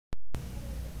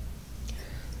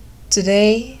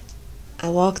Today, I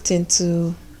walked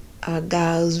into a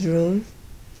gal's room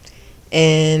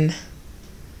and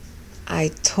I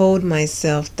told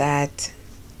myself that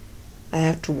I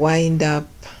have to wind up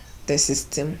the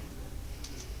system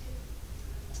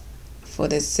for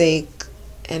the sake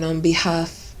and on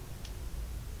behalf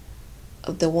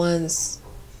of the ones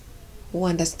who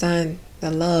understand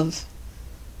the love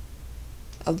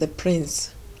of the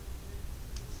prince.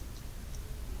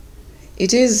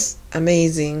 It is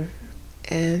amazing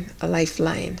and a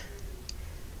lifeline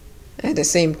at the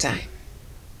same time,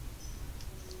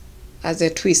 as a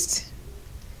twist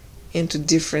into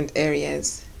different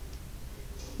areas.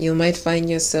 You might find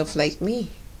yourself like me,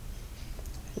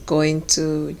 going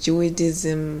to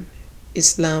Judaism,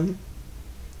 Islam,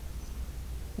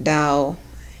 Tao,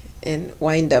 and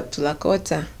wind up to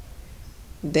Lakota,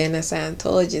 then a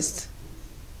Scientologist,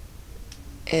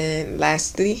 and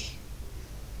lastly,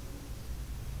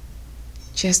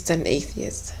 just an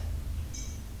atheist.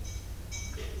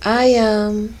 I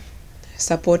am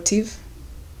supportive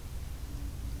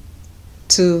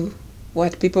to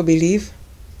what people believe,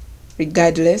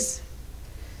 regardless.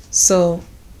 So,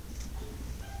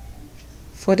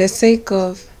 for the sake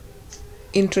of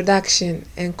introduction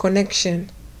and connection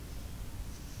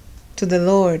to the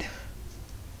Lord,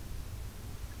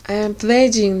 I am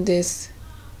pledging this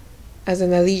as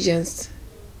an allegiance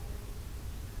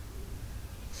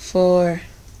for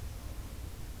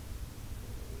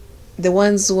the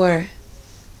ones who are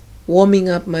warming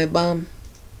up my bump,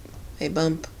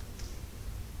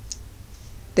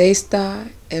 Daystar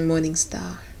and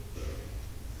Morningstar.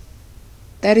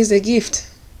 That is a gift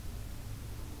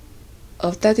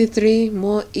of 33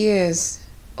 more years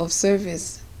of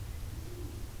service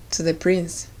to the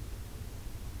Prince.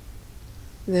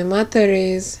 The matter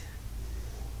is,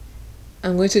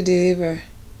 I'm going to deliver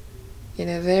in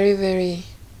a very, very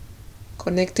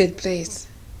connected place,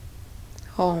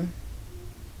 home.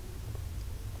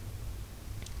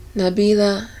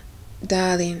 Nabila,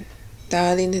 Darling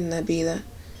and Nabila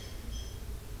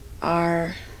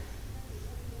are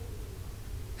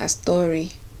a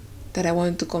story that I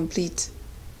want to complete.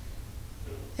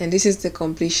 And this is the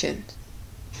completion.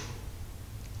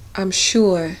 I'm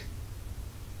sure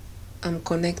I'm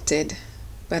connected,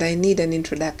 but I need an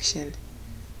introduction.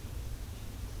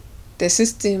 The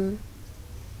system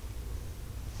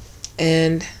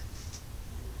and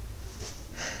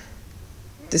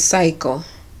the cycle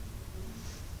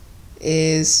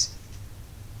is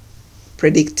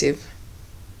predictive.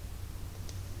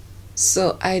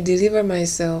 So I deliver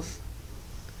myself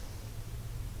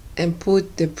and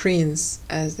put the Prince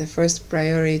as the first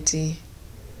priority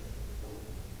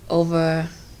over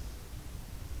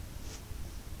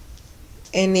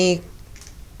any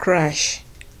crash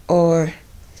or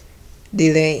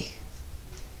delay.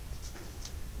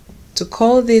 To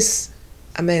call this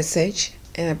a message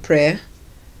and a prayer,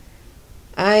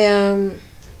 I am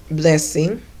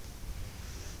blessing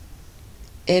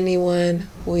anyone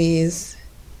who is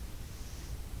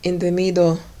in the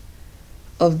middle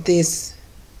of this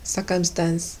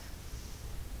circumstance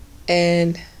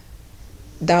and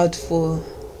doubtful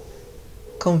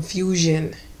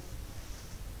confusion,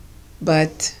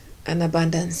 but an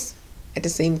abundance at the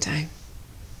same time.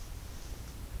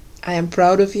 I am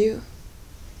proud of you,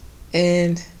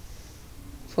 and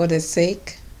for the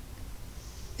sake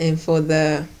and for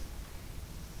the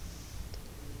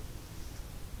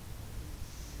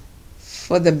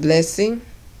blessing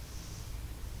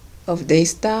of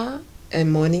Daystar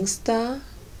and Morningstar,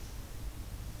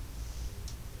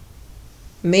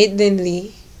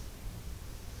 maidenly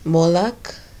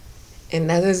Moloch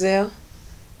and Azazel,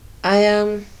 I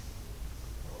am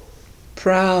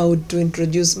proud to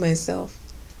introduce myself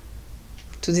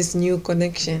to this new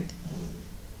connection.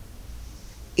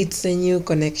 It's a new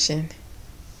connection.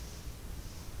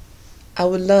 I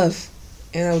would love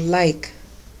and I would like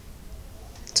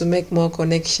to make more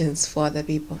connections for other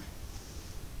people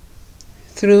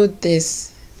through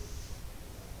this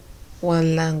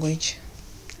one language,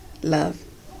 love.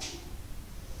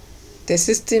 The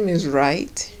system is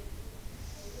right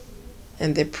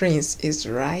and the Prince is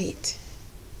right.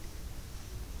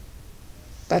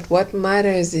 But what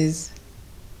matters is,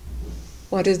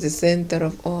 what is the center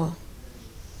of all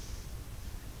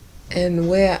and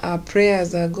where our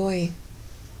prayers are going.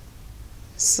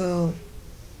 So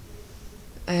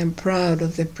I am proud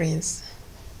of the Prince,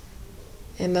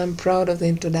 and I'm proud of the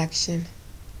introduction.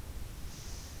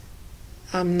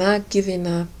 I'm not giving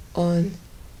up on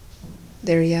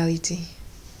the reality.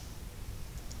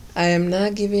 I am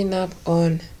not giving up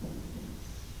on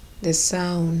the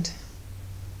sound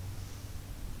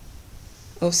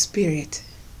of spirit.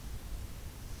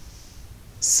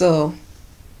 So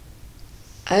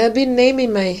I have been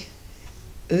naming my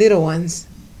little ones.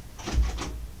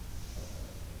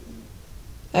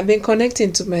 I've been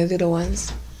connecting to my little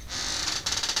ones.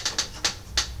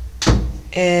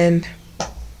 And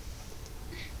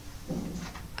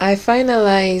I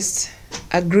finalized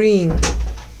agreeing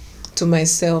to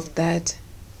myself that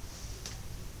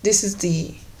this is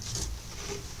the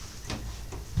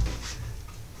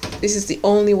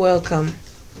only welcome,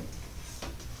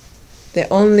 the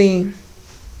only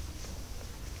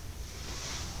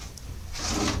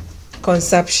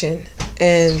conception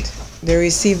and the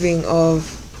receiving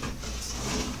of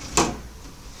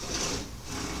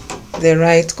the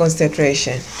right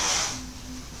concentration.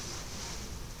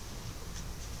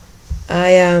 I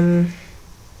am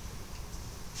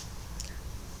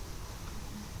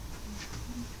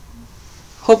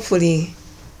hopefully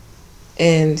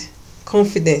and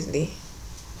confidently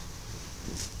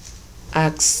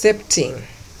accepting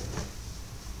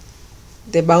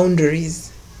the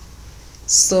boundaries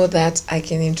so that I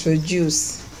can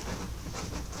introduce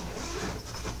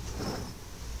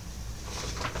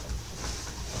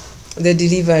the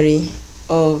delivery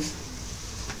of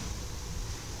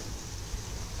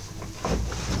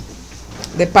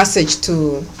the passage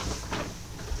to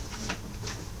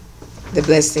the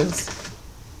blessings.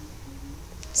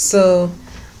 So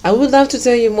I would love to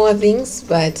tell you more things,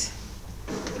 but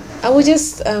I will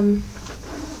just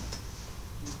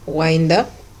wind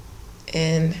up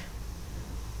and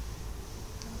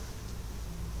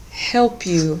help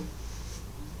you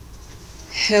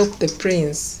help the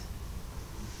prince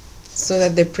so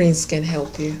that the prince can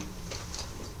help you.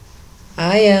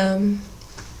 I am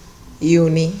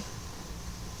Uni,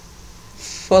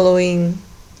 following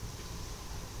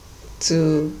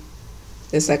to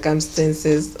the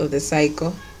circumstances of the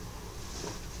cycle,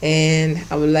 and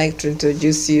I would like to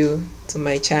introduce you to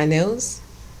my channels,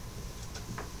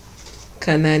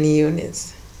 Kanani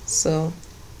Units. So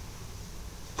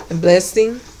a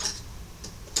blessing,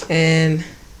 and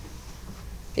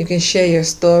you can share your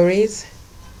stories,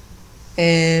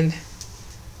 and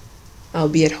I'll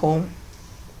be at home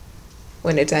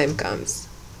when the time comes.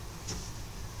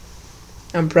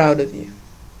 I'm proud of you.